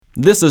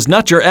This is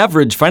Not Your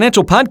Average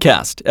Financial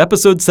Podcast,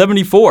 episode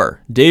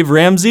 74, Dave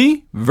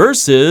Ramsey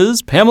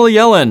versus Pamela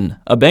Yellen,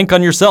 a bank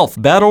on yourself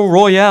battle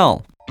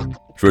royale.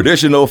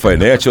 Traditional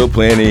financial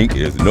planning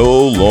is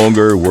no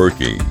longer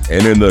working.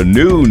 And in the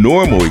new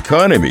normal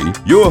economy,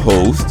 your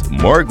hosts,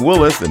 Mark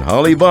Willis and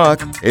Holly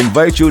Bach,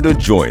 invite you to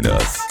join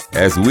us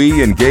as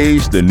we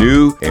engage the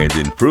new and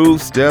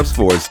improved steps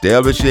for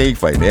establishing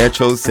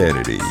financial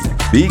sanity.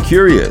 Be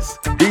curious,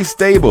 be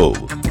stable,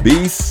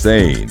 be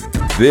sane.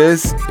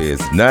 This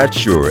is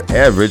Not Your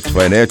Average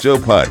Financial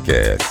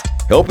Podcast,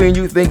 helping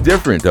you think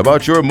different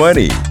about your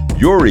money,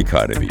 your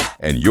economy,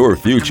 and your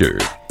future.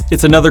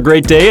 It's another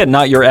great day at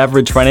Not Your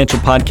Average Financial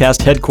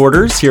Podcast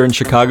headquarters here in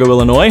Chicago,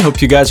 Illinois. Hope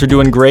you guys are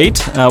doing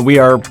great. We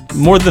are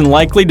more than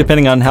likely,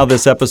 depending on how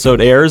this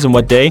episode airs and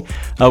what day,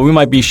 we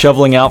might be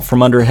shoveling out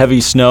from under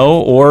heavy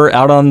snow or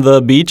out on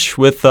the beach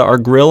with our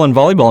grill and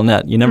volleyball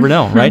net. You never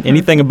know, right?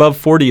 Anything above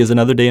 40 is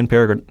another day in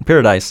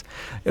paradise.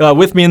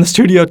 With me in the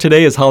studio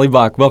today is Holly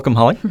Bach. Welcome,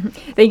 Holly.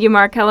 Thank you,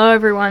 Mark. Hello,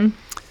 everyone.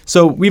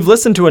 So we've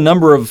listened to a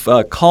number of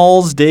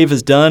calls Dave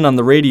has done on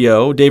the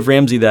radio, Dave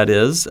Ramsey that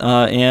is,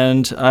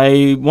 and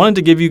I wanted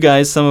to give you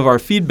guys some of our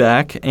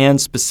feedback and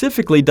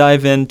specifically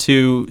dive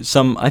into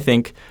some, I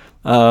think,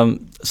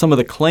 some of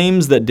the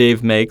claims that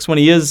Dave makes when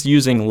he is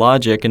using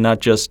logic and not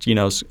just,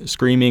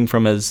 screaming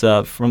from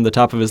the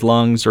top of his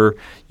lungs or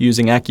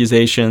using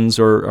accusations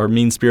or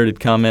mean-spirited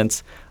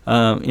comments,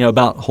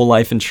 about whole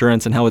life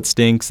insurance and how it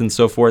stinks and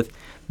so forth.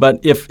 But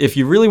if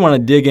you really want to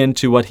dig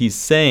into what he's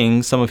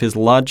saying, some of his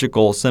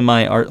logical,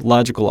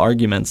 semi-logical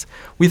arguments,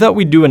 we thought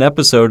we'd do an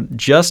episode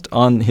just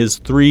on his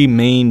three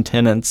main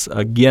tenets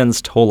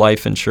against whole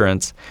life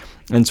insurance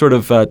and sort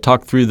of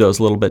talk through those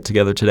a little bit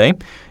together today.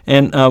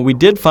 And we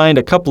did find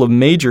a couple of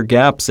major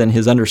gaps in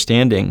his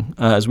understanding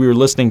as we were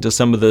listening to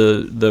some of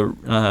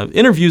the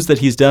interviews that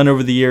he's done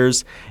over the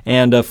years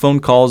and phone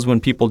calls when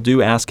people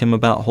do ask him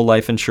about whole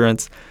life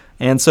insurance.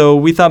 And so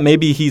we thought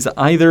maybe he's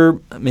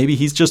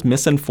just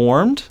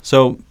misinformed.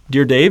 So,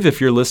 dear Dave, if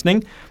you're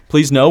listening,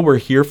 please know we're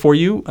here for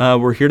you.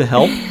 We're here to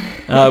help.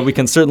 We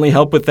can certainly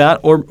help with that.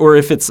 Or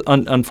if it's,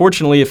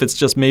 unfortunately, if it's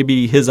just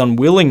maybe his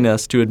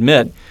unwillingness to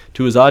admit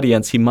to his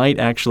audience, he might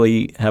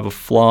actually have a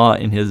flaw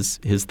in his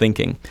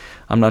thinking.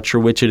 I'm not sure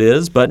which it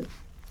is, but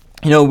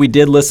we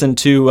did listen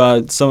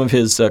to some of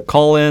his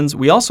call-ins.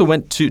 We also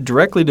went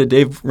directly to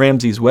Dave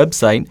Ramsey's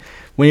website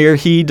where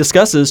he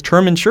discusses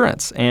term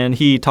insurance, and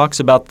he talks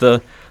about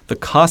the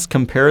cost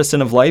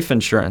comparison of life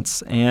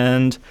insurance.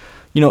 And,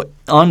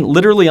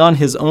 literally on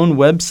his own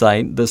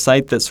website, the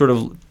site that sort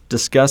of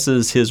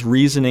discusses his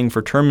reasoning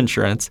for term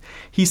insurance,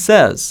 he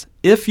says,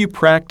 if you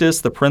practice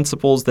the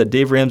principles that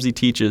Dave Ramsey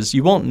teaches,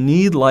 you won't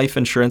need life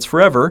insurance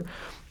forever.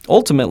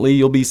 Ultimately,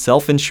 you'll be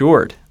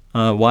self-insured.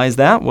 Why is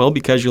that? Well,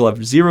 because you'll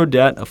have zero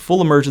debt, a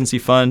full emergency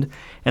fund,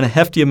 and a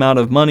hefty amount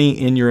of money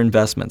in your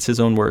investments. His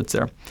own words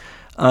there.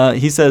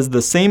 He says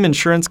the same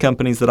insurance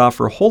companies that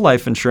offer whole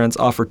life insurance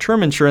offer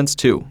term insurance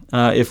too.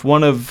 If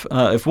one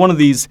of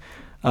these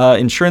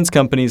insurance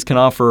companies can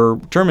offer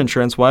term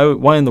insurance,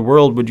 why in the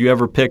world would you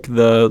ever pick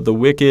the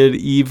wicked,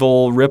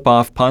 evil,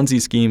 rip-off Ponzi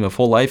scheme of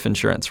whole life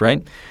insurance,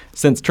 right?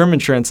 Since term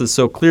insurance is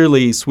so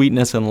clearly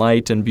sweetness and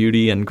light and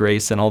beauty and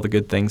grace and all the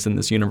good things in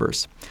this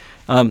universe.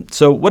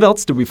 So what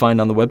else did we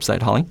find on the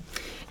website, Holly?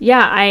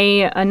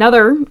 Yeah,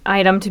 another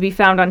item to be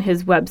found on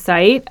his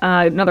website,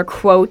 another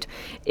quote.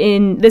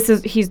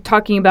 He's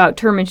talking about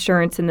term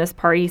insurance in this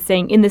part. He's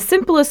saying, in the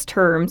simplest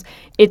terms,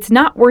 it's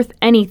not worth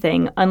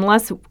anything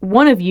unless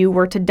one of you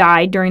were to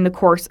die during the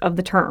course of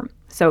the term.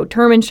 So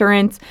term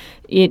insurance,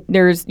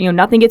 there's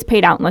nothing gets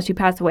paid out unless you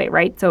pass away,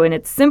 right? So in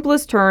its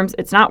simplest terms,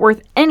 it's not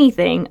worth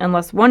anything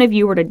unless one of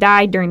you were to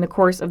die during the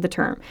course of the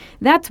term.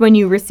 That's when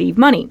you receive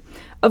money.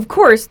 Of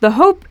course, the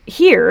hope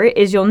here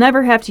is you'll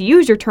never have to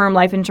use your term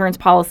life insurance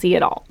policy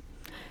at all.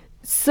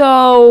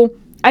 So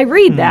I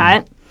read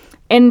that,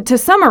 and to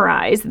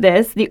summarize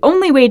this, the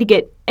only way to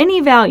get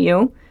any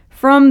value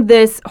from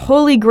this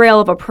holy grail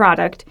of a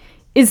product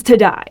is to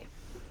die.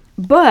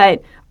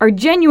 But our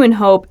genuine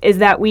hope is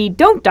that we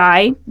don't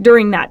die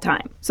during that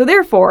time. So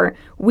therefore,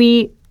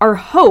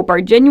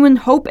 our genuine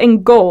hope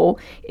and goal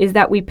is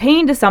that we pay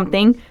into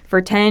something for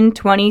 10,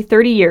 20,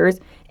 30 years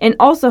and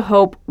also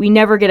hope we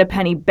never get a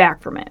penny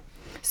back from it.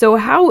 So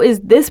how is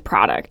this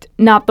product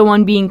not the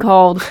one being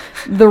called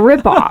the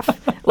ripoff?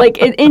 Like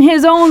in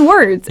his own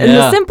words, in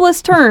the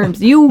simplest terms,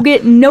 you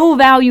get no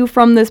value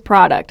from this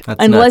product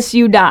unless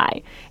you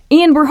die.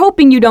 And we're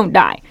hoping you don't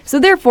die. So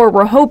therefore,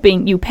 we're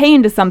hoping you pay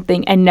into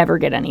something and never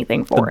get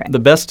anything for it. The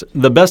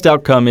best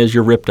outcome is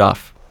you're ripped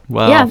off.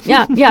 Wow.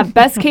 Yeah.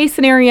 Best case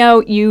scenario,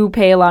 you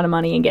pay a lot of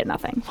money and get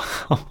nothing.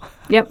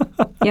 Yep.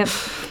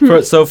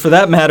 So for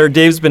that matter,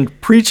 Dave's been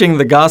preaching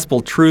the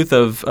gospel truth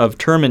of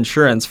term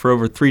insurance for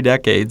over 3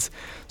 decades.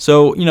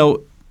 So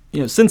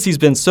since he's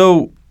been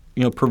so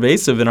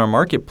pervasive in our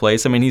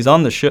marketplace, I mean, he's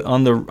on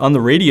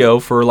the radio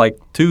for like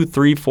 2,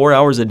 3, 4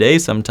 hours a day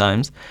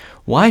sometimes.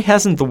 Why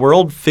hasn't the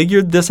world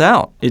figured this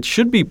out? It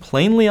should be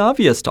plainly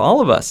obvious to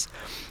all of us.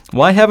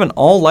 Why haven't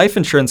all life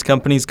insurance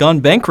companies gone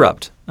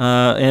bankrupt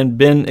and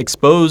been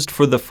exposed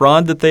for the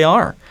fraud that they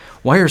are?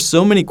 Why are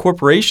so many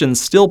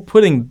corporations still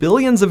putting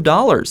billions of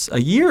dollars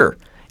a year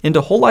into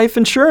whole life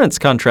insurance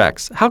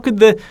contracts? How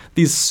could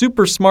these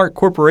super smart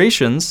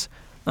corporations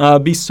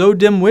be so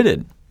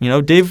dim-witted?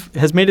 Dave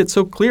has made it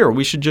so clear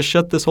we should just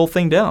shut this whole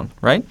thing down,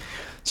 right?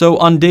 So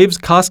on Dave's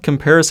cost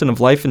comparison of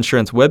life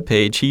insurance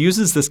webpage, he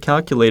uses this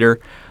calculator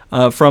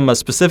from a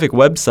specific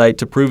website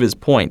to prove his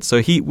point.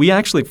 So we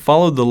actually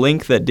followed the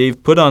link that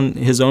Dave put on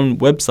his own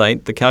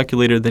website, the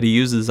calculator that he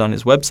uses on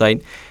his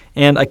website.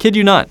 And I kid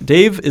you not,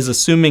 Dave is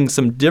assuming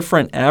some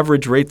different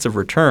average rates of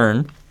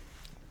return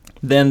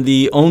than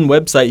the own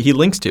website he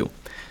links to.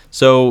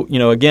 So,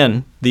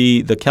 again,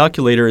 the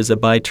calculator is a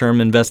buy term,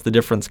 invest the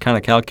difference kind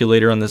of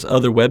calculator on this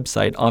other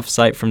website,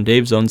 off-site from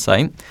Dave's own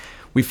site.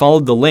 We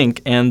followed the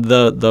link, and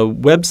the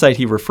website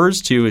he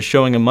refers to is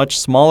showing a much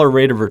smaller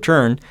rate of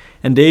return,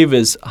 and Dave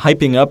is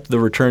hyping up the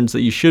returns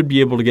that you should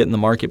be able to get in the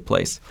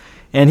marketplace.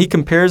 And he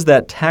compares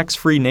that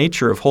tax-free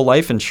nature of whole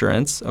life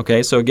insurance.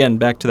 Okay, so again,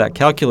 back to that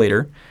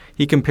calculator.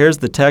 He compares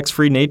the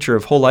tax-free nature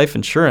of whole life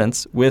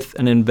insurance with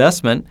an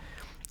investment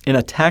in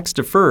a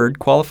tax-deferred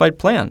qualified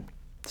plan.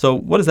 So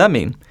what does that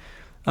mean?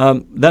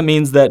 That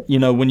means that,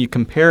 when you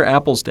compare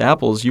apples to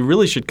apples, you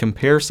really should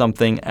compare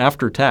something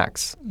after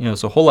tax.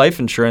 So whole life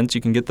insurance,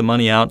 you can get the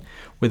money out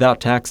without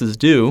taxes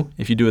due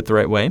if you do it the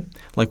right way,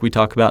 like we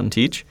talk about and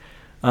teach,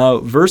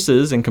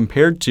 versus and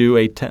compared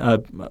to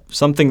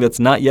something that's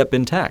not yet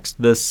been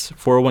taxed, this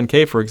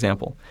 401k, for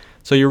example.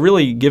 So you're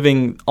really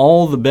giving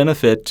all the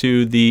benefit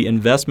to the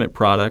investment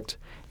product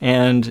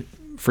and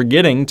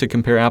forgetting to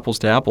compare apples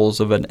to apples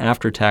of an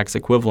after-tax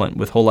equivalent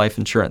with whole life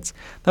insurance.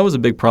 That was a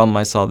big problem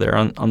I saw there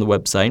on the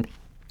website.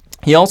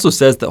 He also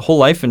says that whole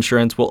life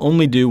insurance will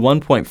only do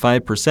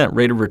 1.5%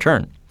 rate of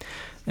return.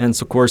 And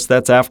so, of course,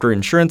 that's after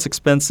insurance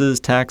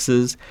expenses,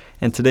 taxes,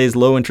 and today's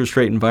low interest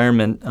rate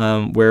environment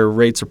where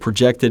rates are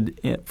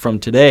projected from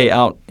today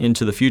out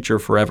into the future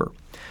forever.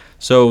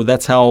 So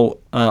that's how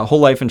whole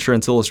life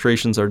insurance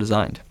illustrations are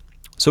designed.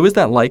 So is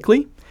that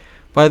likely?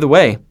 By the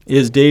way,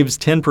 is Dave's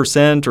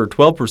 10% or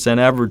 12%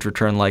 average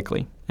return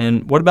likely?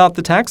 And what about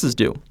the taxes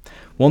due?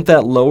 Won't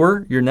that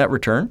lower your net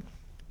return?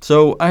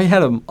 So I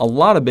had a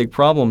lot of big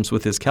problems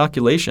with his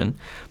calculation,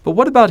 but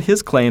what about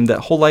his claim that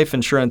whole life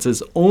insurance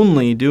is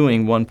only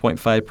doing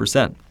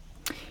 1.5%?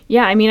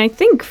 Yeah, I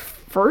think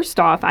first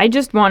off, I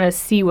just want to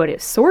see what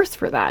his source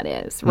for that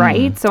is,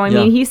 right? So,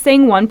 he's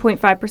saying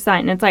 1.5%,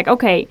 and it's like,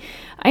 okay,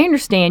 I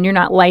understand you're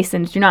not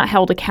licensed, you're not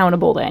held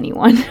accountable to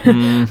anyone.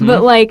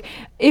 But,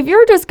 if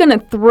you're just going to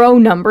throw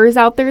numbers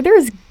out there,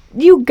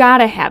 you got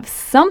to have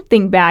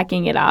something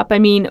backing it up.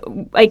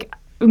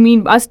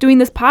 Us doing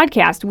this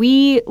podcast,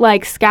 we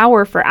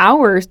scour for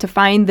hours to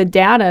find the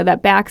data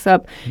that backs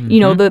up,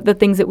 the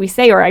things that we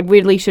say, or I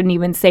really shouldn't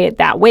even say it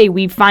that way.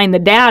 We find the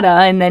data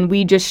and then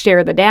we just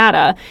share the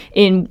data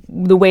in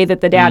the way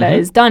that the data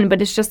is done. But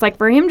it's just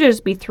for him to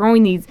just be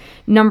throwing these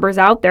numbers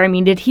out there.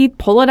 Did he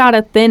pull it out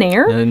of thin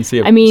air? I didn't see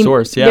a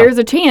source, yeah. There's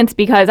a chance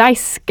because I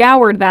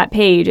scoured that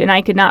page and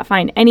I could not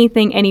find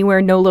anything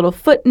anywhere, no little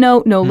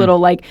footnote, no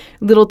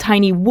little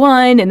tiny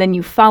one, and then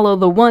you follow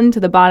the one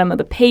to the bottom of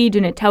the page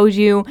and it tells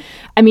you.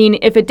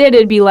 If it did,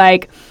 it'd be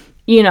out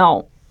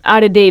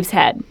of Dave's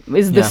head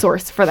is the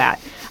source for that.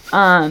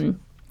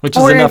 Which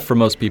is enough for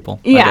most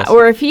people. Yeah,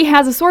 or if he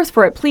has a source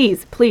for it,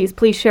 please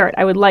share it.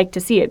 I would like to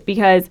see it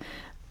because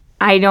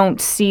I don't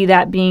see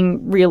that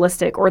being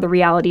realistic or the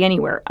reality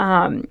anywhere.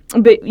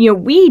 But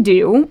we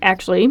do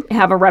actually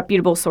have a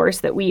reputable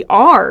source that we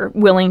are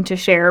willing to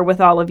share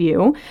with all of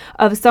you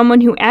of someone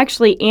who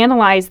actually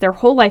analyzed their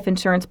whole life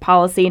insurance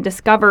policy and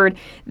discovered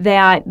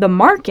that the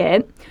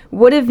market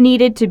would have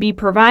needed to be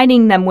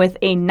providing them with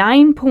a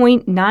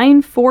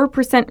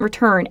 9.94%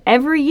 return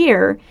every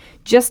year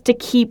just to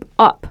keep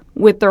up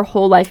with their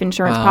whole life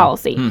insurance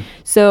policy.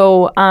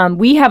 So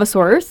we have a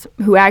source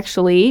who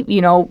actually,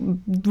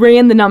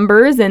 ran the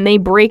numbers and they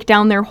break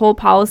down their whole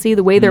policy,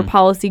 the way their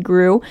policy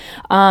grew.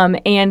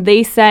 And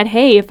they said,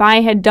 hey, if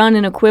I had done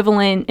an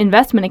equivalent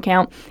investment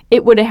account,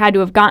 it would have had to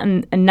have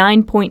gotten a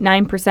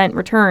 9.9%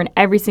 return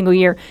every single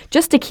year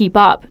just to keep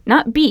up,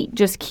 not beat,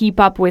 just keep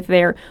up with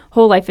their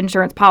whole life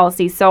insurance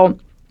policy. So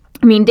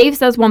Dave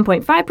says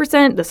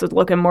 1.5%. This is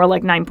looking more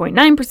like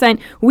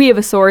 9.9%. We have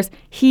a source.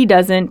 He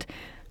doesn't.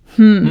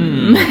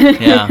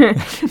 Yeah.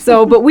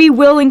 But we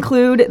will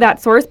include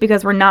that source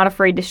because we're not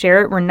afraid to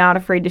share it. We're not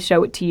afraid to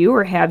show it to you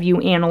or have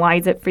you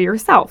analyze it for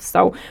yourself.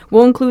 So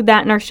we'll include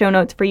that in our show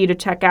notes for you to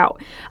check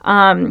out.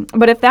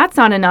 But if that's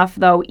not enough,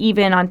 though,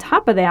 even on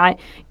top of that,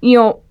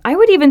 I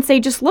would even say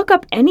just look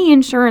up any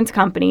insurance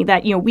company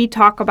that, we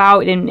talk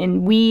about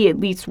and we at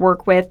least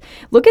work with.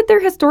 Look at their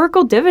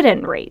historical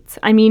dividend rates.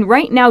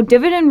 Right now,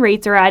 dividend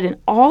rates are at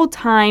an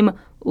all-time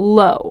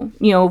low,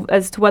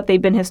 as to what they've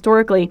been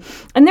historically.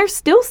 And they're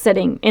still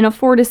sitting in a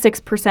 4 to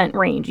 6%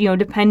 range,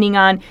 depending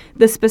on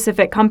the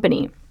specific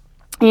company.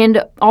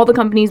 And all the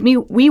companies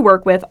we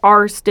work with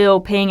are still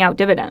paying out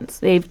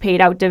dividends. They've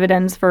paid out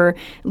dividends for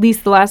at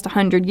least the last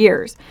 100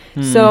 years.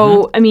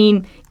 So,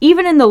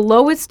 even in the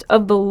lowest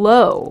of the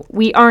low,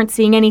 we aren't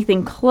seeing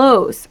anything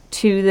close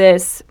to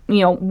this,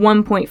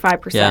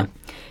 1.5%. Yeah.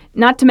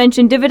 Not to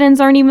mention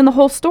dividends aren't even the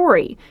whole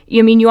story.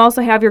 I mean, you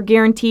also have your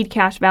guaranteed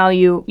cash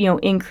value,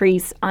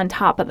 increase on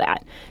top of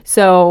that.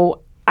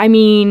 So, I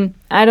mean,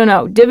 I don't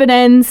know,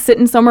 dividends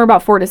sitting somewhere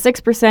about 4 to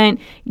 6%,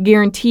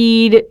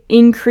 guaranteed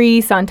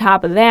increase on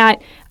top of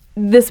that.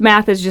 This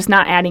math is just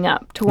not adding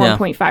up to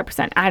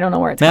 1.5%. I don't know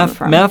where it's coming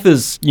from. Math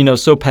is,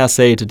 so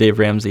passé to Dave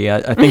Ramsey.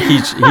 I think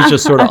he's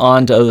just sort of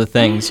on to other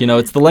things.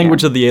 It's the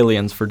language of the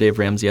aliens for Dave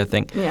Ramsey, I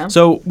think. Yeah.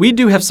 So we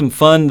do have some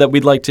fun that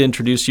we'd like to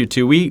introduce you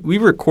to. We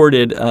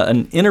recorded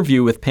an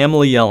interview with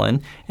Pamela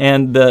Yellen,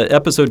 and the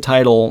episode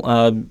title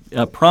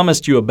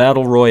promised you a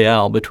battle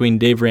royale between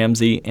Dave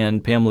Ramsey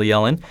and Pamela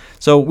Yellen.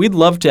 So we'd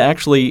love to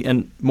actually,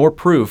 and more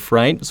proof,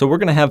 right? So we're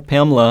going to have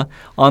Pamela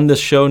on this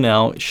show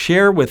now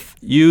share with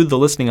you, the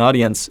listening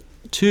audience,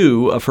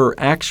 2 of her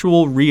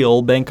actual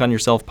real Bank on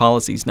Yourself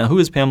policies. Now, who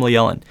is Pamela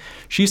Yellen?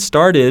 She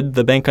started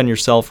the Bank on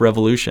Yourself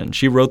revolution.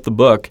 She wrote the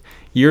book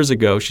years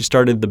ago. She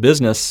started the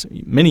business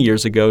many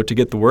years ago to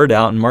get the word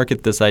out and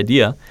market this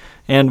idea.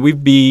 And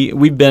we've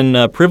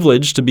been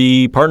privileged to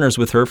be partners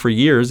with her for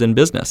years in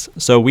business.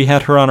 So we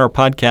had her on our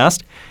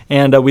podcast,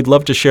 and we'd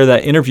love to share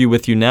that interview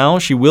with you now.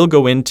 She will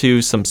go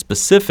into some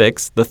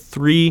specifics, the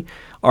 3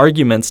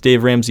 arguments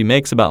Dave Ramsey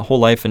makes about whole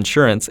life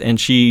insurance, and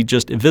she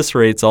just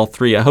eviscerates all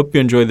 3. I hope you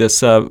enjoy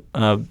this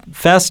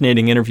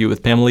fascinating interview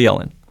with Pamela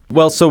Yellen.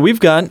 Well, so we've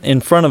got in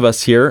front of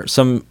us here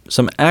some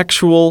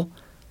actual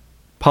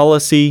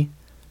policy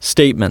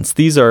statements.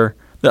 These are,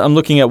 I'm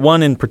looking at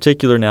one in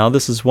particular now.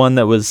 This is one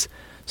that was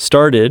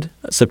started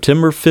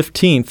September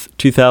 15th,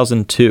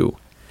 2002.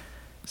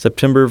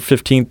 September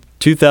 15th,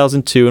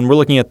 2002, and we're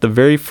looking at the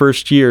very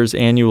first year's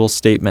annual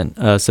statement,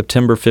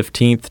 September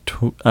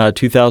 15th,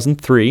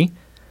 2003.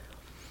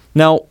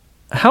 Now,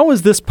 how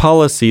is this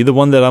policy, the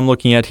one that I'm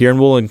looking at here, and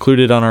we'll include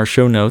it on our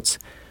show notes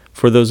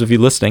for those of you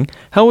listening,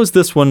 how is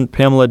this one,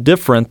 Pamela,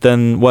 different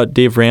than what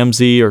Dave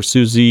Ramsey or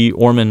Susie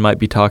Orman might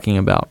be talking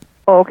about?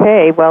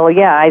 Okay, well,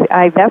 yeah,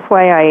 I that's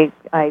why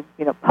I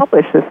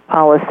published this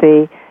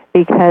policy,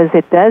 because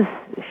it does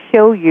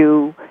show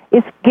you,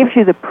 it gives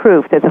you the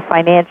proof that the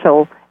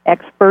financial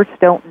experts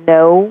don't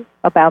know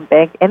about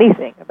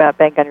anything about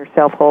Bank on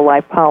Yourself whole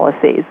life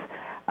policies.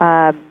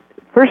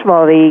 First of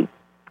all, the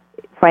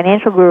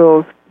financial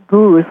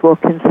gurus will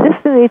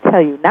consistently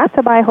tell you not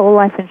to buy whole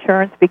life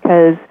insurance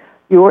because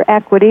your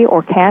equity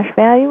or cash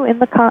value in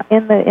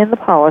the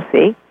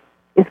policy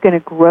is going to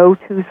grow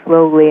too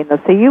slowly, and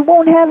they'll say you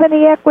won't have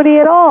any equity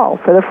at all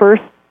for the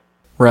first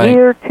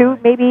year, 2,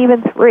 maybe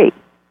even 3.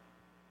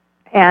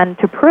 And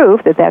to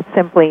prove that that's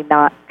simply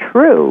not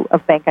true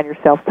of Bank on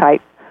Yourself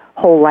type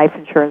whole life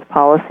insurance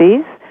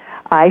policies,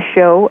 I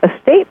show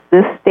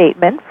this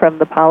statement from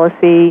the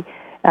policy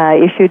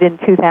issued in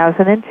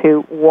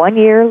 2002, 1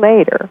 year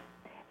later,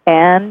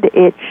 and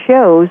it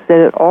shows that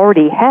it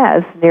already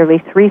has nearly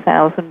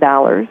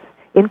 $3,000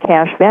 in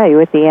cash value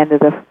at the end of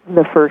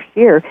the first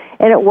year,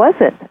 and it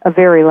wasn't a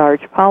very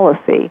large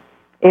policy.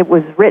 It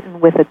was written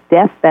with a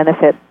death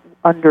benefit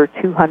under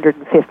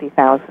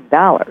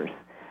 $250,000,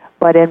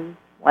 but in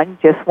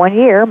just 1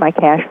 year, my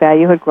cash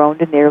value had grown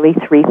to nearly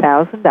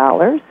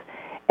 $3,000,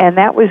 and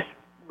that was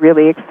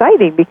really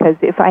exciting because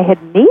if I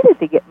had needed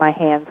to get my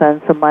hands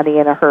on some money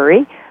in a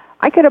hurry,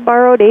 I could have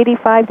borrowed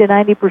 85 to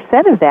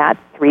 90% of that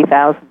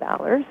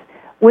 $3,000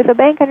 with a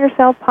Bank on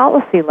Yourself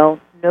policy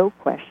loan, no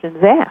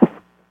questions asked.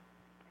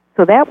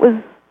 So that was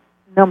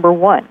number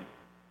 1.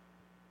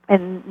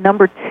 And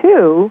number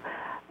 2,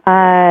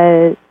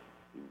 the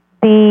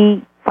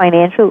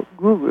financial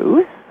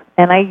gurus,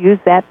 and I use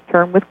that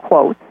term with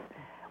quotes,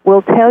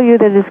 will tell you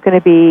that it's going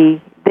to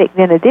be,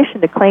 in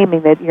addition to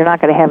claiming that you're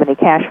not going to have any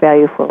cash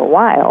value for a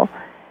while,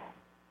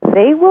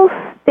 they will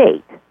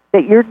state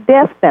that your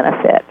death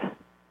benefit,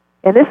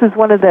 and this is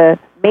one of the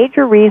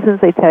major reasons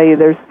they tell you,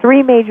 there's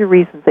 3 major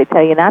reasons they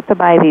tell you not to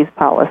buy these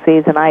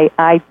policies, and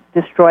I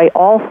destroy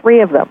all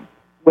 3 of them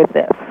with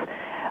this.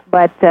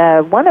 But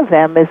one of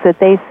them is that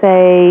they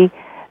say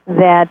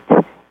that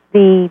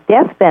the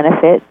death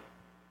benefit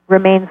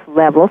remains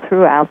level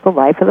throughout the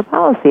life of the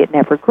policy. It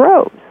never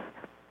grows.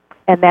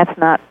 And that's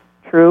not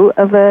true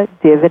of a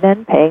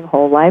dividend-paying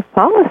whole life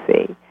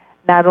policy.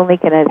 Not only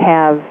can it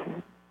have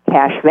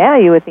cash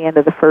value at the end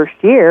of the first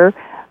year,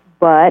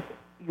 but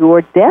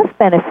your death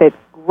benefit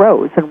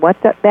grows. And what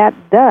that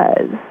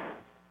does,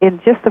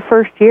 in just the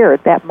first year,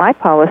 my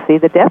policy,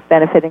 the death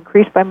benefit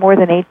increased by more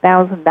than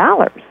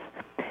 $8,000.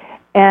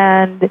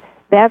 And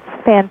that's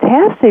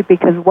fantastic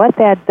because what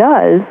that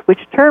does, which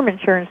term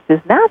insurance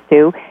does not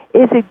do,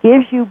 is it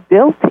gives you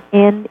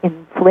built-in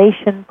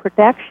inflation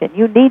protection.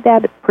 You need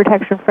that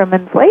protection from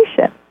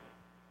inflation.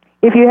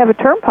 If you have a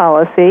term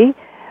policy,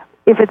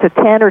 if it's a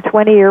 10 or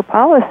 20-year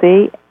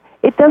policy,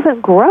 it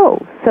doesn't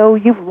grow. So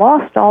you've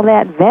lost all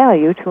that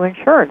value to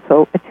insurance,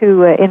 to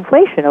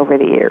inflation over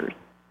the years.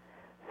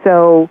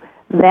 So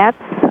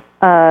that's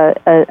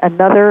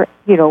another,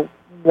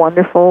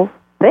 wonderful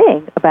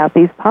thing about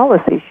these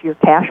policies. Your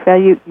cash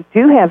value, you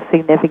do have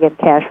significant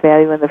cash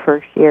value in the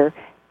first year,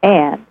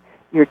 and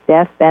your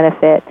death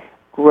benefit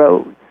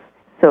grows.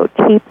 so it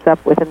keeps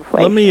up with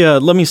inflation.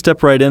 Let me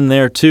step right in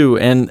there too.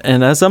 And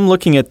as I'm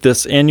looking at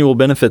this annual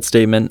benefit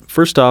statement,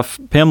 first off,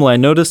 Pamela, I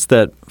noticed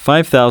that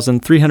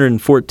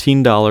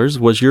 $5,314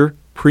 was your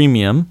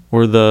premium,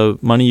 or the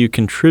money you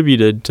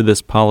contributed to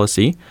this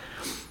policy,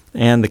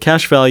 and the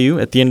cash value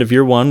at the end of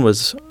year one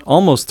was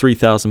almost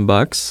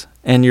 $3,000,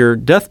 and your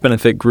death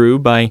benefit grew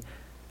by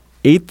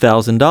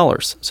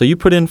 $8,000. So you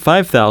put in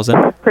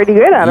 $5,000. Pretty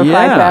good on a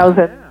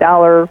 $5,000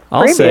 premium.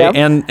 I'll say.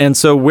 And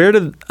so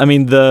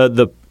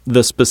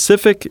the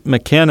specific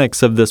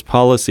mechanics of this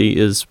policy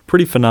is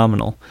pretty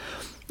phenomenal.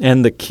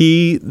 And the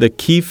key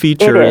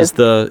feature is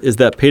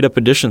that paid up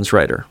additions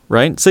rider,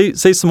 right? Say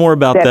some more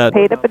about that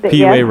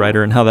PUA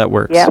rider and how that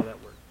works.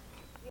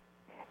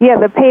 Yeah,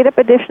 the paid up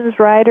additions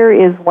rider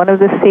is one of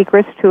the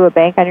secrets to a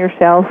bank on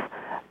yourself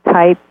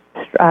type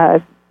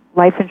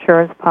life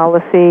insurance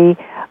policy.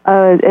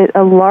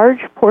 A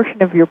large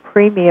portion of your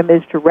premium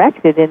is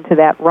directed into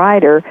that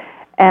rider,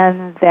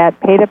 and that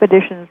paid up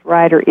additions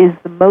rider is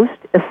the most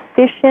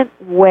efficient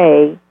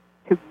way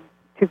to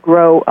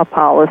grow a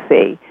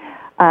policy.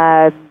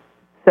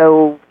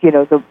 So,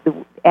 the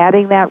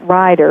adding that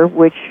rider,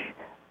 which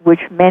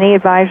many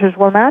advisors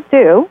will not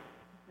do,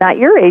 not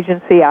your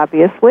agency,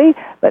 obviously,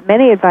 but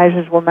many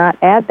advisors will not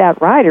add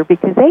that rider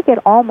because they get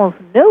almost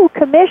no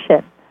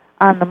commission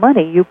on the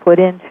money you put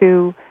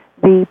into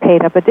the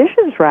paid up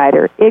additions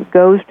rider. It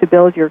goes to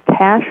build your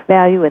cash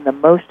value in the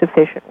most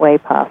efficient way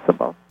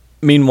possible.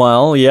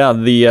 Meanwhile,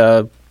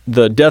 the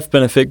death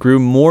benefit grew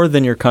more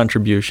than your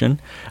contribution.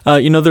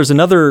 There's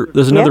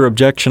another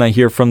objection I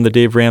hear from the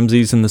Dave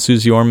Ramseys and the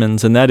Susie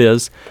Ormans, and that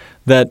is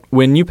that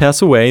when you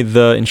pass away,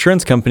 the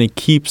insurance company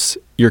keeps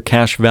your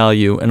cash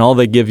value, and all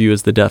they give you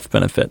is the death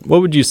benefit.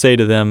 What would you say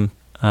to them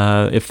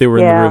if they were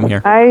in the room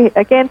here?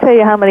 I can't tell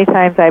you how many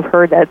times I've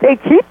heard that. They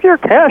keep your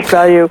cash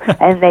value,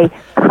 and they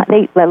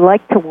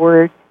like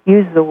to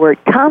use the word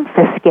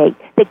confiscate.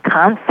 They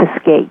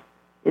confiscate,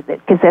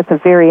 because that's a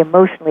very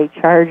emotionally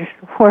charged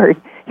word,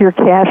 your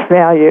cash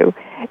value.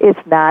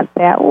 It's not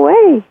that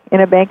way in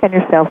a bank on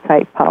yourself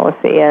type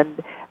policy.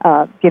 And,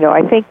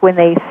 I think when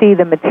they see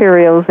the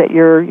materials that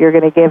you're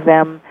going to give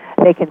them,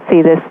 they can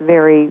see this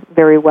very,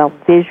 very well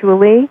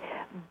visually.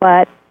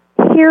 But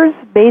here's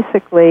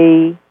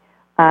basically,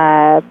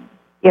 I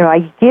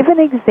give an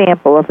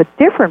example of a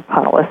different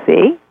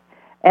policy,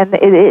 and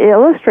it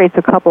illustrates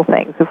a couple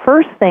things. The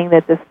first thing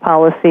that this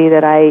policy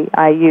that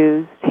I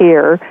used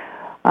here,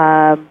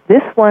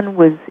 this one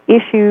was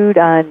issued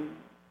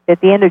at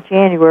the end of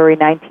January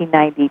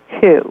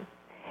 1992.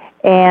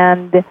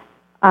 And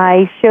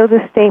I show the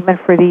statement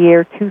for the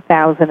year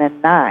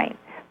 2009.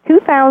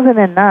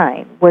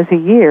 2009 was a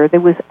year that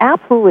was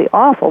absolutely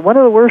awful, one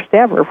of the worst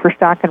ever for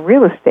stock and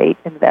real estate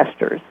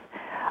investors.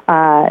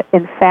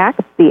 In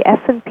fact, the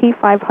S&P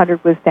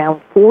 500 was down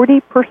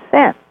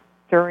 40%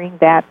 during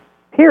that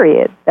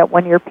period, that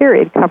one-year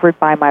period covered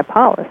by my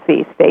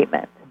policy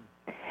statement.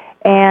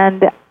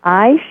 And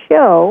I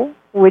show,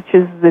 which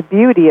is the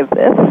beauty of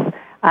this,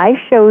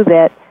 I show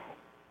that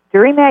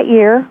during that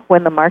year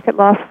when the market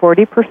lost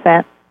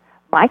 40%,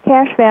 my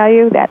cash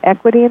value, that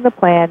equity in the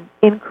plan,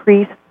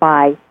 increased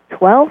by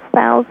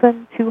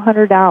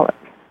 $12,200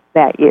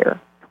 that year.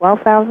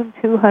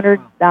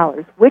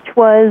 $12,200, which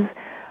was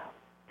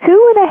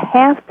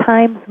 2.5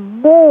 times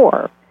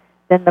more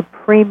than the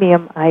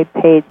premium I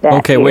paid that year.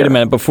 Okay, wait a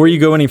minute. Before you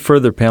go any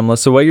further, Pamela,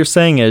 so what you're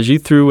saying is you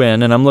threw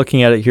in, and I'm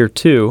looking at it here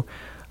too,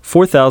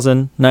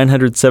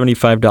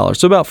 $4,975,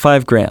 so about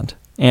 $5,000,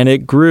 and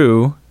it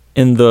grew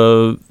in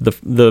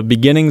the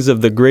beginnings of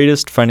the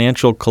greatest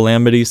financial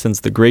calamity since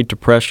the Great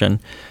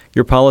Depression.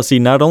 Your policy,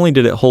 not only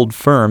did it hold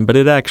firm, but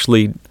it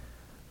actually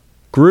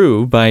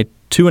grew by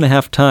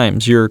 2.5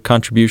 times your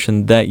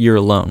contribution that year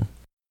alone.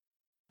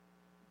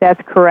 That's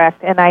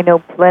correct, and I know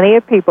plenty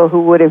of people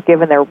who would have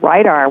given their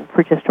right arm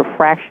for just a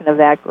fraction of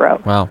that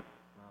growth. Wow.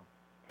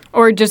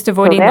 Or just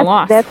avoiding the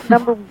loss. That's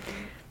number.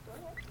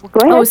 Go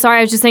ahead. Oh, sorry,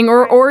 I was just saying,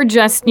 or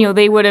just,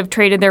 they would have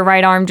traded their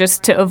right arm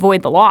just to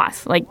avoid the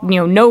loss. Like,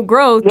 no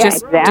growth,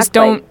 just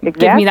don't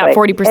give me that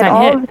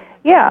 40% hit.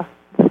 Yeah,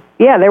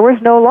 there was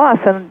no loss,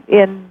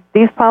 and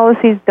these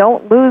policies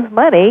don't lose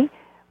money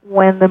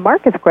when the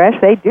markets crash.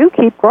 They do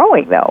keep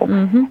growing, though.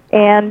 Mm-hmm.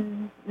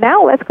 And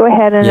now let's go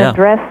ahead and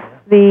address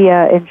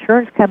the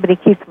insurance company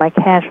keeps my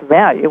cash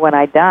value when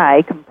I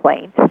die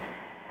complaint.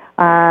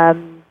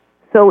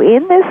 So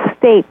in this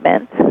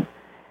statement,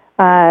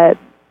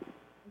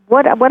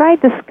 what I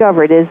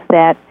discovered is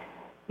that,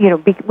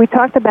 we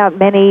talked about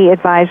many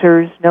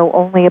advisors know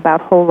only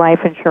about whole life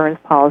insurance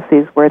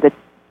policies where the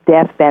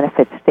death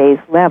benefit stays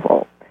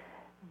level.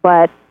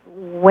 But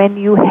when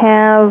you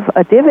have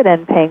a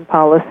dividend-paying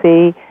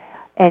policy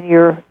and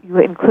you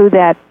include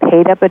that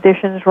paid-up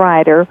additions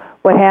rider,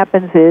 what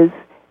happens is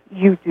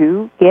you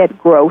do get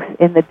growth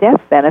in the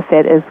death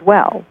benefit as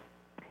well.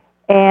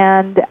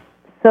 And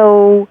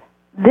so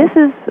this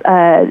is,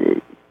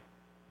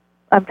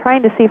 I'm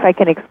trying to see if I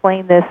can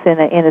explain this in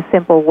a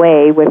simple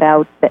way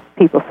without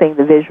people seeing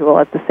the visual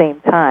at the same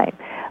time.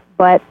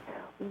 But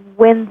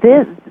when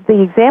this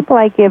the example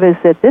I give is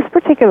that this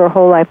particular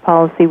whole life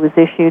policy was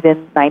issued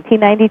in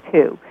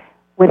 1992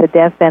 with a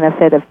death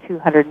benefit of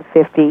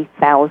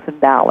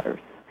 $250,000.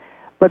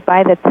 But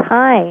by the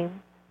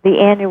time the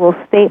annual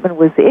statement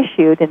was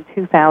issued in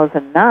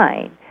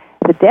 2009,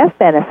 the death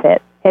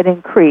benefit had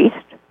increased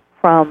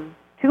from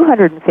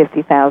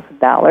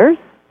 $250,000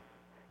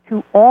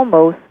 to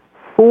almost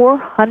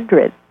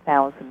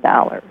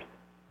 $400,000.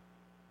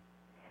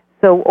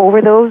 So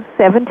over those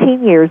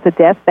 17 years, the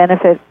death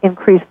benefit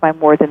increased by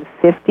more than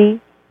 56%,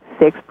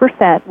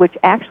 which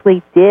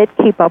actually did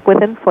keep up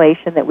with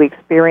inflation that we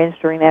experienced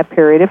during that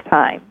period of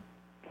time.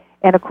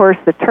 And of course,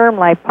 the term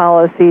life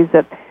policies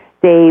that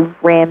Dave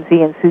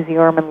Ramsey and Susie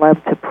Orman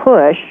love to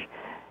push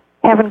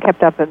haven't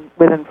kept up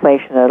with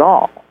inflation at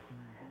all.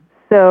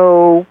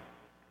 So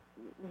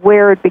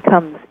where it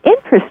becomes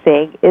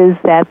interesting is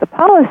that the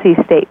policy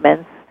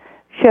statements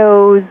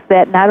shows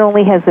that not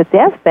only has the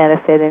death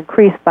benefit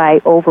increased by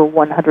over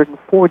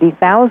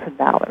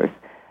 $140,000,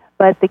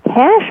 but the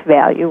cash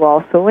value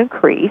also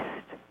increased,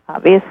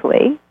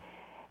 obviously.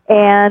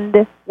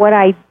 And what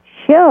I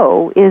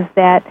show is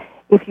that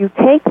if you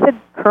take the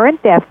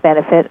current death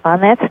benefit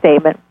on that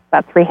statement,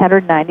 about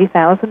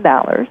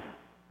 $390,000,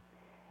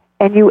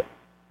 and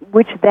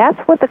which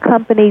that's what the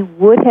company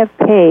would have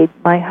paid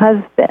my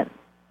husband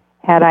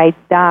had I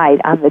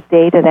died on the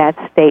date of that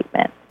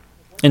statement.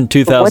 In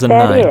 2009.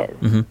 What that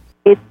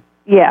is,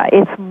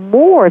 it's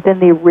more than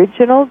the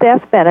original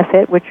death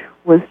benefit, which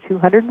was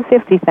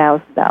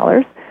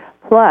 $250,000,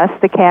 plus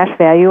the cash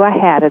value I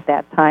had at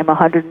that time,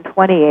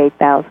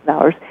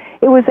 $128,000.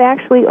 It was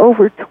actually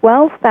over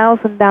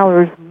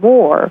 $12,000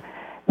 more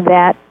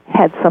that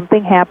had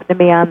something happened to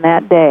me on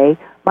that day,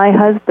 my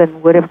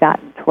husband would have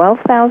gotten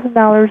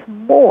 $12,000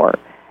 more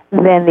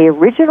than the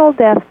original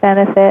death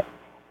benefit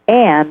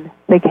and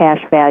the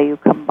cash value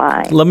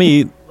combined.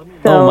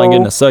 Oh my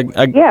goodness!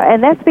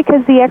 And that's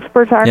because the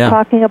experts aren't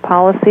talking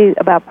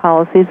about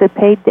policies that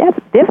pay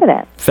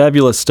dividends.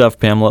 Fabulous stuff,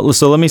 Pamela.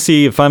 So let me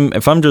see if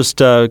I'm just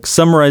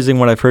summarizing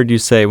what I've heard you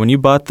say. When you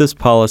bought this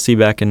policy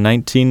back in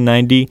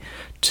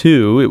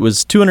 1992, it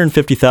was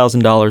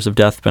 $250,000 of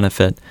death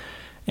benefit,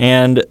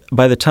 and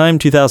by the time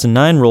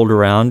 2009 rolled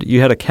around,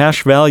 you had a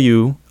cash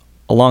value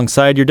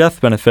alongside your death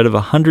benefit of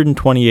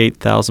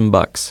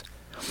 $128,000.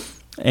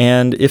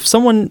 And if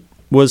someone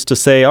was to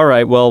say, all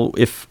right, well,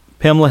 if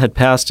Pamela had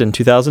passed in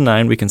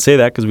 2009, we can say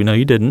that because we know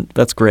you didn't.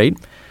 That's great.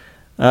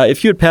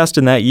 If you had passed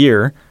in that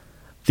year,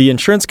 the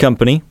insurance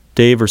company,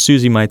 Dave or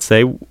Susie might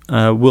say,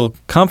 will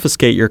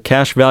confiscate your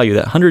cash value,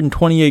 that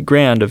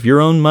 $128,000 of your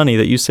own money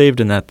that you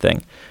saved in that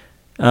thing.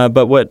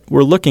 But what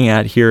we're looking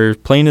at here,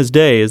 plain as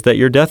day, is that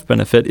your death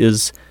benefit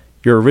is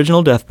your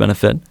original death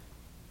benefit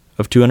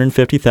of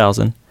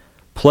 $250,000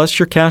 plus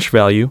your cash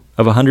value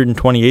of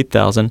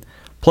 $128,000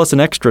 plus an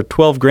extra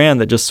 $12,000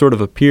 that just sort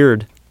of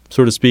appeared,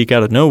 so to speak,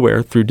 out of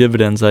nowhere through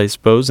dividends, I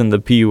suppose, and the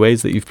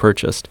PUAs that you've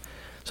purchased.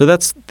 So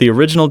that's the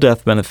original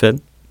death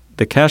benefit,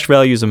 the cash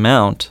value's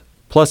amount,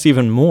 plus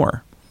even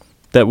more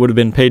that would have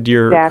been paid to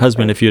your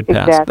husband if you had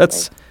passed. Exactly.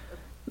 That's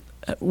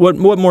what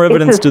more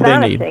evidence do they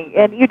need?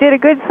 And you did a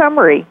good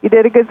summary.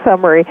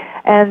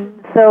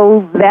 And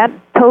so that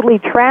totally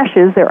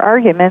trashes their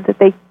argument that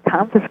they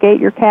confiscate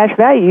your cash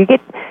value. You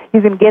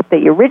can get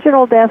the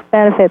original death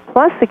benefit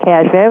plus the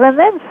cash value and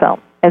then some.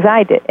 As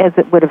I did, as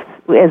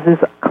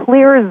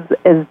clear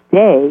as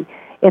day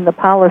in the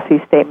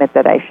policy statement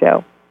that I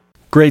show.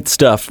 Great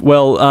stuff.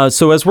 Well,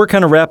 so as we're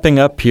kind of wrapping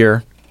up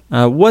here,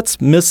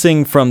 what's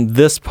missing from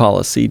this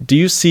policy? Do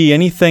you see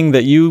anything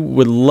that you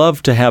would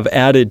love to have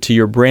added to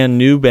your brand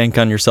new Bank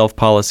on Yourself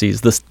policies,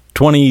 this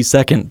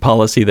 22nd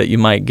policy that you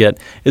might get?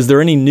 Is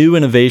there any new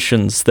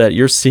innovations that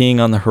you're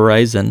seeing on the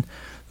horizon?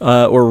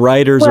 Or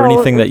riders or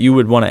anything that you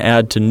would want to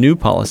add to new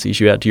policies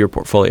you add to your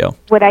portfolio?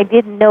 What I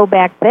didn't know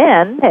back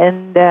then,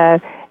 and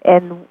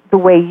the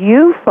way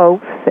you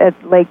folks at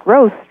Lake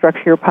Rose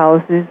structure your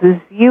policies,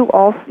 is you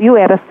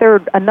add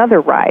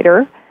another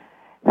rider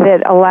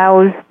that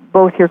allows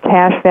both your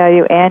cash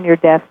value and your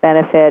death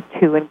benefit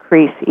to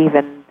increase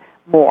even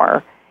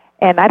more.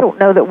 And I don't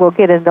know that we'll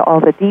get into all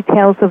the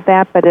details of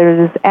that, but it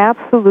is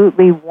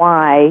absolutely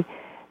why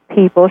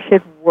people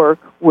should work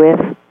with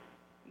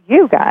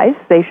you guys.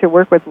 They should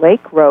work with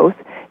Lake Rose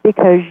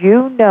because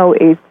you know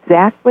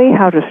exactly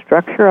how to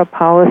structure a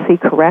policy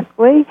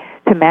correctly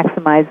to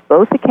maximize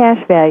both the cash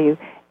value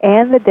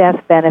and the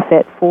death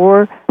benefit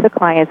for the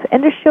clients,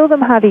 and to show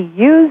them how to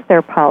use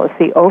their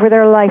policy over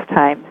their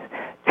lifetimes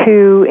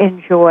to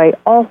enjoy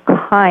all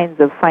kinds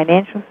of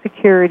financial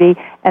security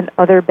and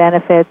other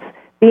benefits,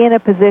 be in a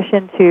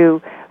position to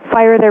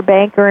fire their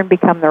banker and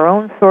become their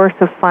own source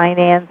of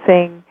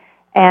financing,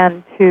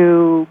 and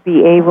to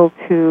be able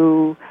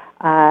to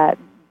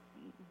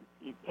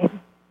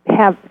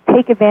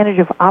take advantage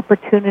of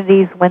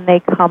opportunities when they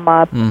come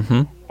up,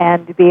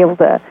 and to be able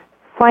to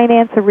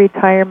finance a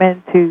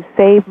retirement, to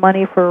save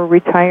money for a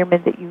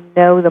retirement that you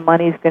know the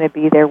money's going to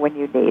be there when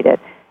you need it.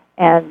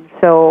 And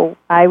so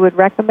I would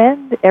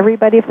recommend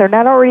everybody, if they're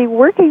not already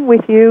working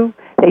with you,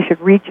 they should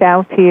reach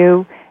out to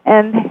you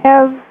and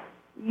have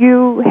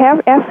you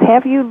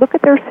have you look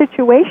at their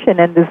situation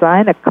and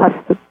design a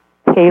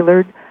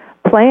custom-tailored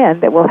plan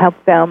that will help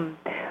them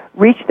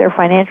reach their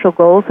financial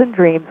goals and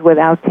dreams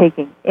without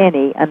taking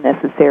any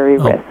unnecessary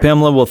risk.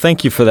 Pamela, well,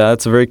 thank you for that.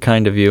 That's very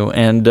kind of you.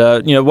 And,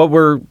 what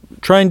we're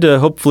trying to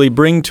hopefully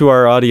bring to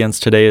our audience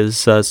today is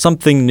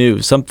something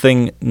new,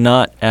 something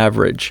not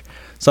average,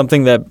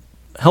 something that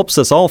helps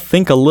us all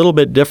think a little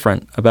bit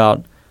different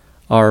about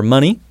our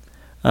money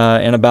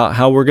and about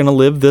how we're going to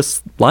live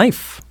this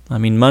life. I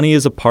mean, money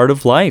is a part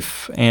of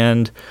life.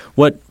 And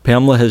what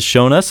Pamela has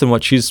shown us and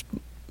what she's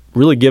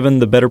really given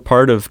the better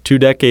part of 2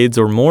 decades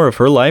or more of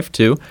her life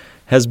to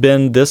has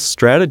been this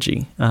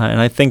strategy. And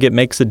I think it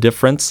makes a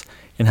difference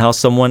in how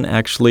someone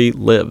actually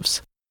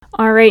lives.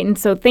 All right, and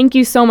so thank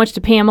you so much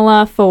to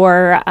Pamela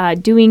for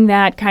doing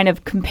that kind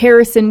of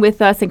comparison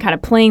with us and kind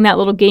of playing that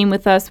little game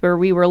with us where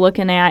we were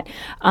looking at,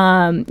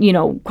 kind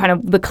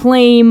of the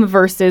claim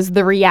versus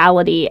the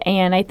reality.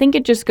 And I think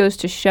it just goes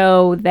to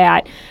show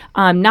that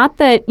not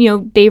that,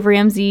 Dave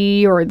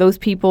Ramsey or those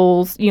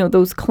people's,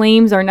 those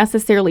claims are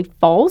necessarily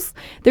false.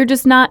 They're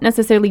just not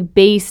necessarily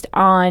based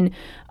on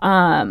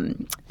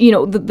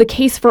the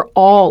case for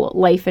all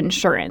life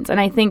insurance. And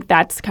I think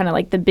that's kind of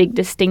like the big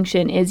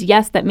distinction is,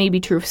 yes, that may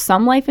be true of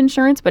some life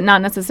insurance, but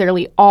not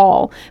necessarily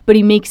all. But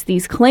he makes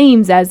these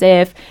claims as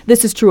if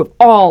this is true of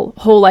all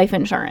whole life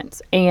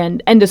insurance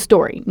and end of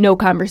story, no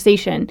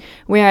conversation.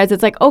 Whereas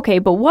it's like, okay,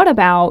 but what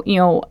about,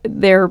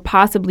 there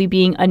possibly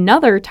being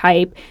another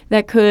type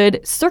that could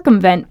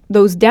circumvent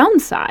those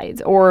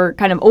downsides or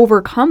kind of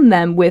overcome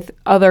them with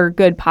other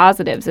good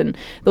positives. And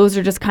those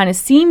are just kind of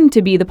seem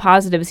to be the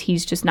positives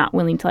he's just not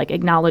willing to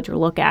acknowledge or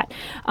look at.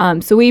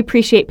 So we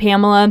appreciate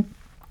Pamela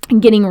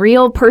getting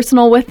real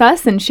personal with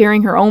us and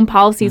sharing her own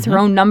policies, her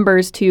own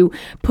numbers to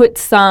put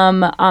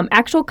some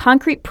actual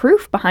concrete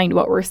proof behind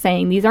what we're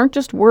saying. These aren't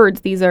just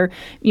words. These are,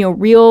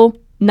 real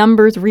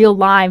numbers, real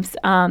lives,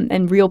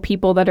 and real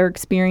people that are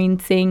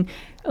experiencing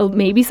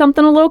maybe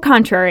something a little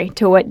contrary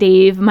to what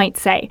Dave might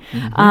say.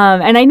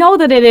 And I know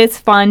that it is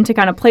fun to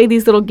kind of play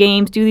these little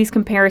games, do these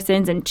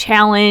comparisons, and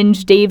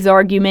challenge Dave's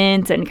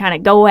arguments and kind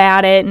of go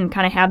at it and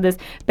kind of have this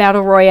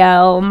battle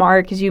royale,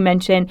 Mark, as you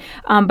mentioned.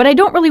 But I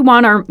don't really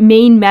want our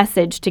main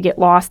message to get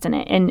lost in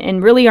it.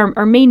 And really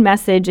our main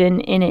message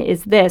in it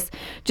is this.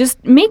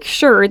 Just make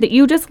sure that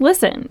you just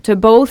listen to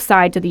both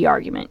sides of the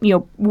argument.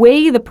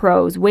 Weigh the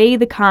pros, weigh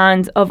the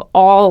cons of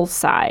all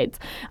sides,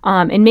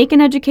 and make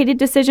an educated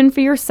decision for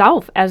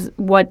yourself as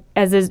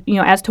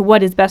to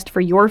what is best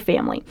for your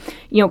family.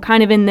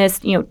 Kind of in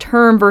this,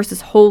 term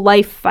versus whole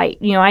life fight.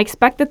 I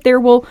expect that there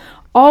will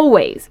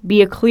always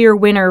be a clear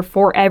winner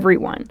for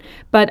everyone,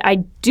 but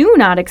I do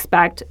not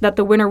expect that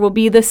the winner will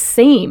be the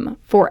same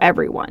for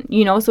everyone.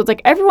 So it's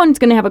like everyone's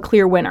going to have a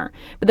clear winner,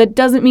 but that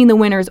doesn't mean the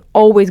winner is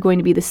always going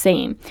to be the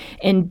same.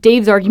 And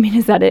Dave's argument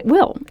is that it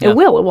will. It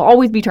will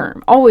always be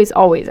term. Always.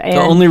 And,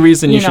 the only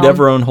reason you should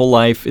ever own whole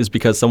life is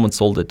because someone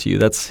sold it to you.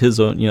 That's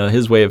his own,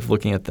 his way of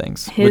looking at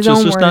things, which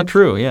is just not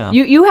true. Yeah.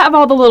 You have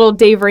all the little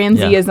Dave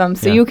Ramsey-isms,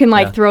 so you can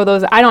throw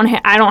those. I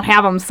don't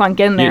have them sunk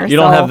in there. You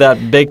don't have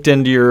that baked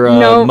into your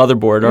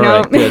motherboard. All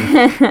right,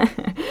 good.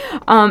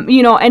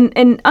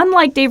 And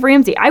unlike Dave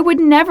Ramsey, I would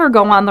never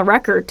go on the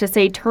record to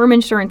say term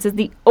insurance is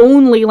the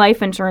only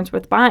life insurance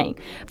worth buying.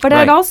 But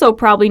I'd also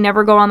probably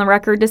never go on the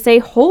record to say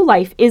whole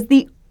life is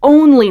the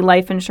only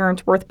life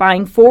insurance worth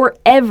buying for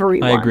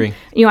everyone. I agree.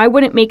 I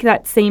wouldn't make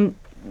that same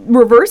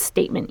reverse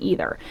statement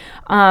either.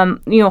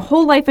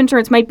 Whole life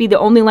insurance might be the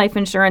only life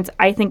insurance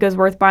I think is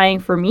worth buying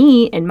for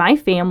me and my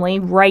family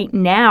right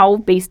now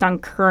based on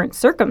current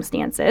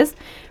circumstances.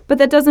 But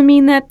that doesn't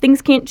mean that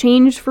things can't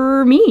change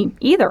for me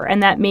either,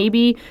 and that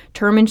maybe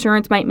term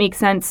insurance might make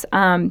sense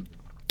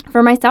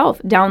for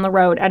myself down the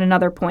road at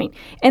another point.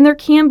 And there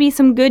can be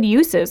some good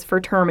uses for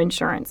term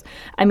insurance.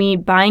 I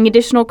mean, buying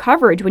additional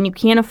coverage when you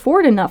can't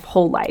afford enough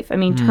whole life. I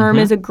mean, term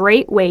is a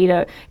great way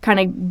to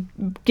kind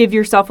of give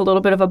yourself a little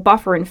bit of a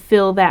buffer and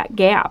fill that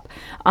gap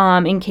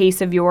in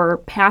case of your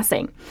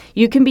passing.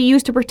 You can be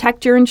used to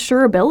protect your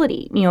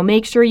insurability.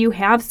 Make sure you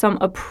have some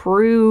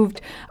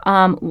approved,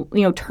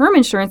 term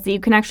insurance that you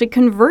can actually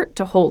convert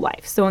to whole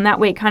life. So in that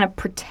way, it kind of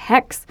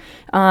protects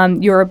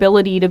your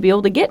ability to be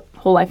able to get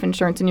whole life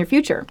insurance in your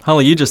future.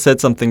 Holly, you just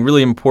said something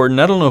really important.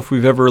 I don't know if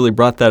we've ever really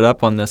brought that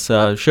up on this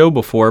show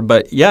before,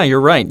 but yeah, you're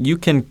right. You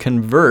can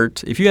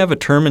convert, if you have a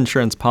term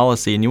insurance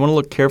policy, and you want to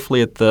look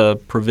carefully at the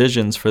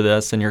provisions for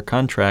this in your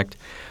contract,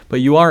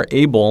 but you are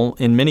able,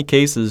 in many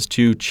cases,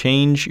 to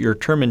change your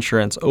term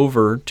insurance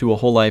over to a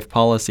whole life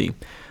policy.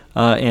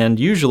 And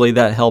usually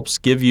that helps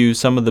give you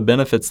some of the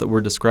benefits that we're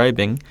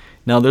describing.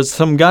 Now, there's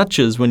some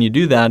gotchas when you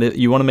do that.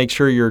 You want to make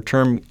sure your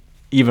term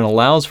even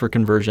allows for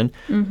conversion,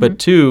 but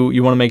 2,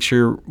 you want to make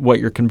sure what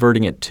you're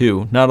converting it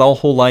to. Not all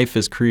whole life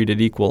is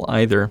created equal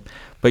either.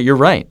 But you're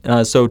right.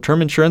 So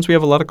term insurance, we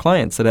have a lot of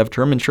clients that have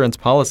term insurance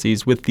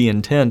policies with the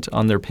intent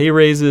on their pay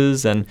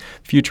raises and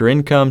future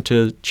income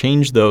to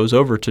change those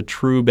over to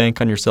true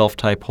bank on yourself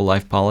type whole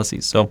life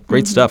policies. So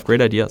great stuff,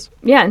 great ideas.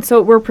 Yeah, and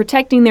so we're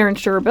protecting their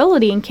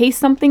insurability in case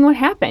something would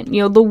happen.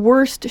 The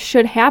worst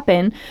should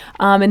happen,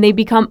 and they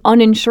become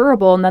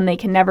uninsurable, and then they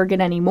can never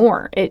get any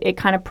more. It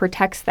kind of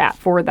protects that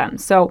for them.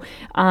 So,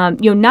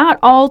 not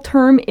all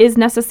term is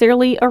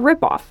necessarily a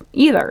ripoff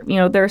either.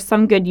 There's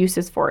some good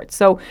uses for it.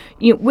 So,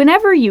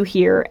 whenever you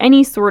hear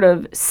any sort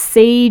of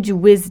sage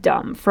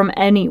wisdom from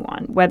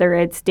anyone, whether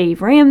it's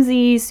Dave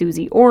Ramsey,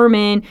 Susie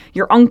Orman,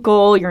 your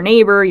uncle, your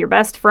neighbor, your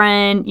best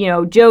friend,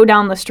 Joe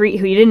down the street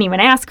who you didn't even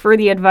ask for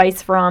the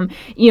advice from,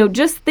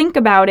 just think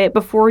about it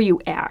before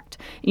you act.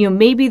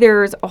 Maybe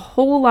there's a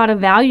whole lot of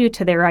value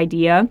to their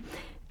idea.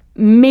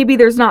 Maybe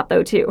there's not,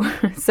 though, too.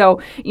 So,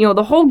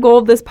 the whole goal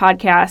of this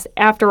podcast,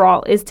 after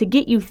all, is to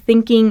get you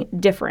thinking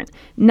different,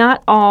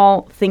 not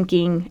all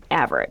thinking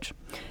average.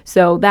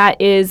 So that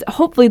is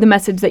hopefully the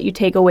message that you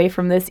take away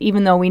from this,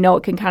 even though we know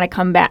it can kind of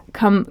come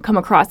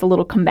across a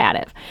little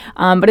combative.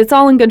 But it's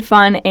all in good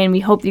fun, and we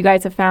hope you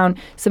guys have found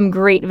some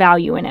great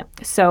value in it.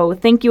 So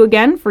thank you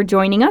again for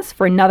joining us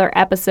for another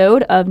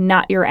episode of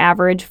Not Your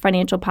Average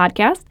Financial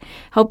Podcast,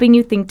 helping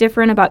you think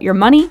different about your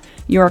money,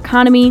 your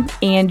economy,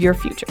 and your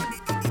future.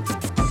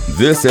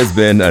 This has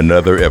been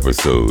another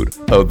episode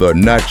of the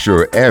Not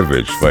Your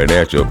Average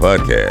Financial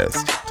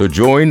Podcast. To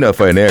join a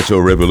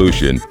financial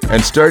revolution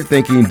and start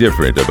thinking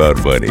different about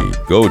money,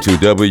 go to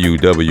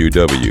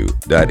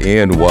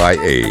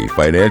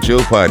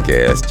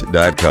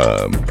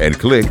www.nyafinancialpodcast.com and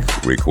click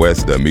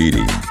Request a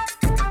Meeting.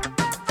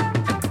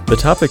 The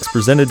topics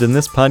presented in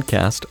this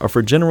podcast are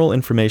for general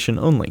information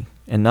only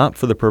and not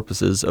for the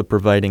purposes of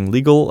providing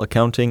legal,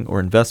 accounting,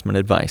 or investment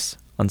advice.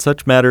 On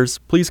such matters,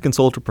 please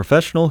consult a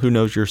professional who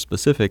knows your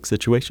specific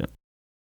situation.